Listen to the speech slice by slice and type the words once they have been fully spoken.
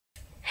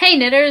Hey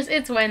knitters,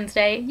 it's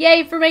Wednesday.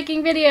 Yay for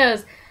making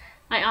videos!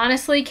 I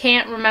honestly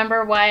can't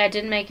remember why I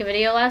didn't make a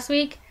video last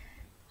week.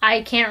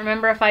 I can't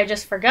remember if I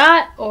just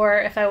forgot or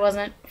if I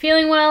wasn't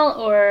feeling well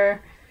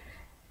or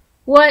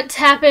what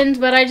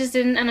happened, but I just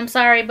didn't and I'm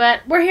sorry,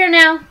 but we're here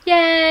now.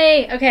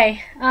 Yay!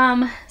 Okay,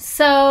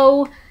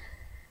 so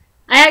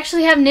I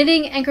actually have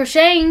knitting and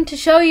crocheting to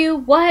show you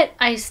what.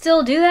 I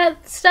still do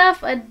that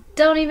stuff. I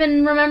don't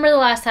even remember the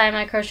last time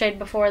I crocheted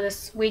before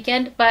this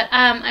weekend, but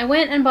I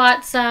went and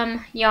bought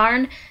some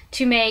yarn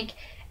to make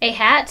a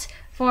hat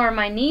for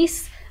my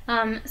niece.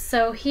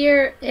 So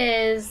here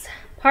is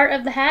part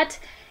of the hat.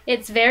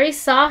 It's very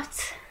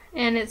soft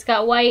and it's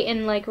got white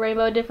and like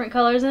rainbow different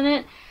colors in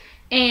it.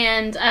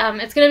 And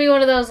it's going to be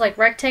one of those like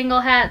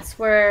rectangle hats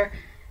where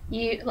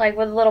you like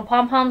with little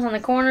pom-poms on the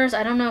corners.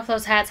 I don't know if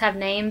those hats have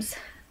names.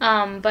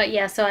 But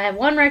yeah, so I have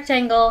one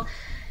rectangle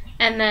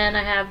and then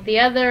I have the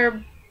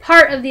other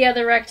part of the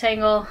other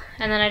rectangle,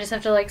 and then I just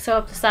have to like sew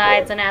up the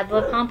sides and add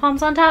the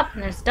pom-poms on top.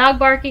 And there's a dog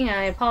barking,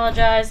 I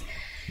apologize.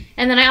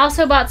 And then I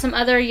also bought some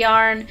other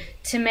yarn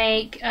to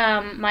make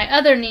my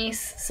other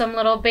niece some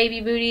little baby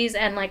booties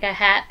and like a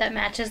hat that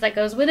matches that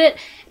goes with it.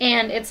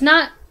 And it's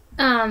not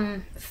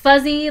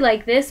fuzzy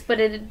like this, but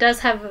it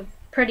does have a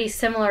pretty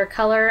similar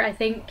color. I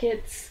think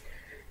it's,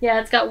 yeah,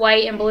 it's got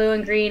white and blue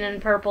and green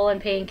and purple and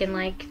pink and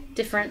like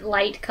different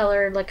light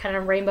colored like kind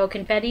of rainbow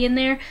confetti in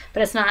there,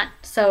 but it's not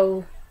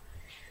so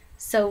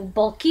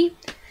bulky.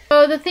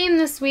 So the theme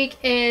this week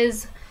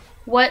is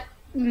what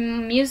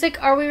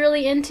music are we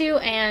really into,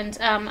 and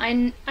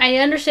I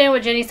understand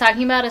what Jenny's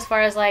talking about as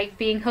far as like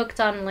being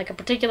hooked on like a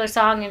particular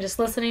song and just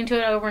listening to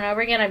it over and over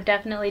again. I've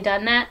definitely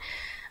done that.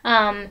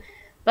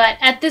 But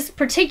at this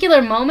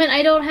particular moment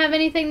I don't have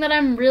anything that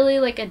I'm really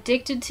like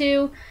addicted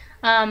to.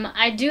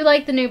 I do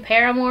like the new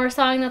Paramore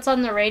song that's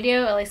on the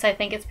radio. At least I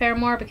think it's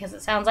Paramore because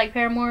it sounds like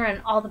Paramore,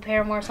 and all the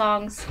Paramore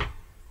songs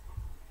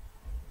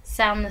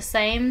sound the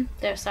same.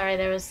 Sorry,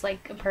 there was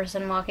like a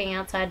person walking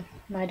outside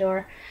my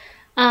door.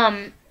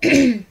 I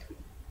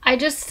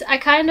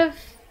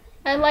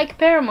like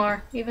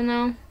Paramore, even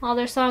though all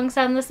their songs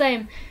sound the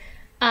same.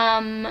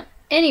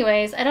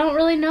 Anyways, I don't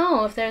really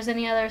know if there's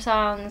any other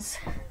songs.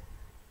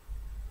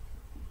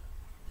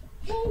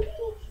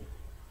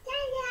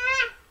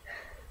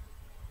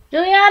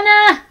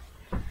 Juliana!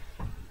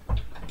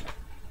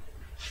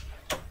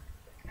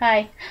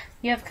 Hi.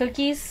 You have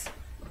cookies?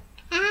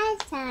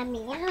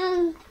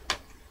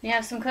 You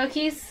have some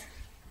cookies?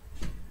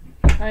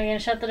 Are you gonna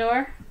shut the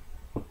door?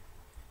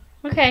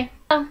 Okay.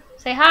 Oh,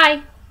 say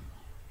hi.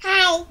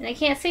 Hi. I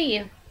can't see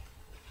you.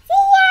 See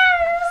ya.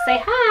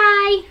 Say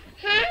hi.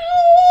 Hi.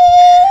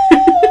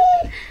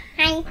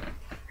 Hi.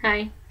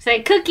 Hi.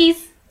 Say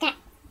cookies. Yeah.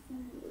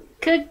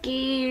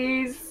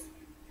 Cookies.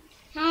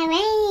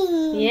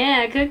 Hi.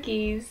 Yeah,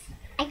 cookies.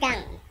 I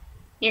don't.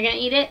 You're gonna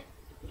eat it?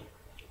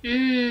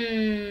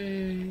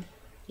 Mmm.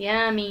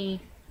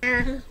 Yummy.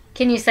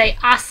 Can you say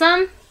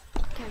awesome?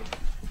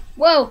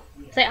 Whoa.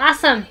 Say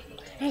awesome.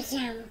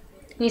 Awesome.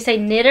 Can you say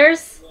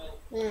knitters?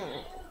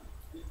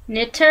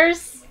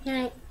 Knitters?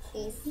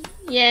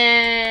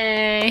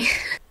 Yay.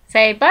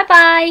 Say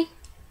bye-bye.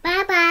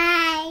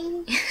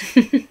 Bye-bye.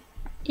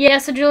 Yeah,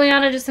 so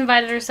Juliana just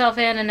invited herself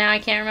in, and now I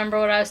can't remember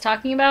what I was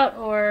talking about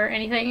or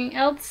anything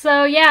else.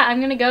 So yeah, I'm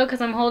gonna go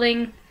because I'm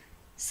holding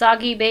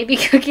soggy baby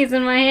cookies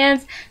in my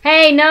hands.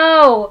 Hey,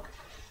 no!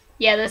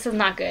 Yeah, this is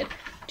not good.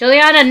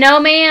 Juliana, no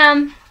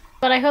ma'am!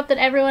 But I hope that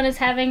everyone is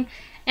having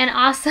an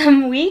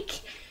awesome week,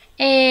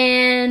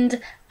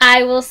 and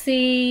I will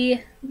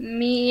see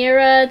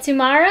Mira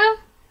tomorrow?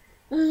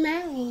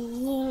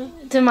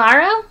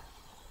 Tomorrow?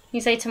 You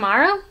say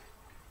tomorrow?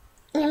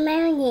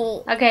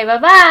 Okay,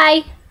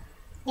 bye-bye.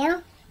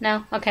 No.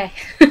 No? Okay.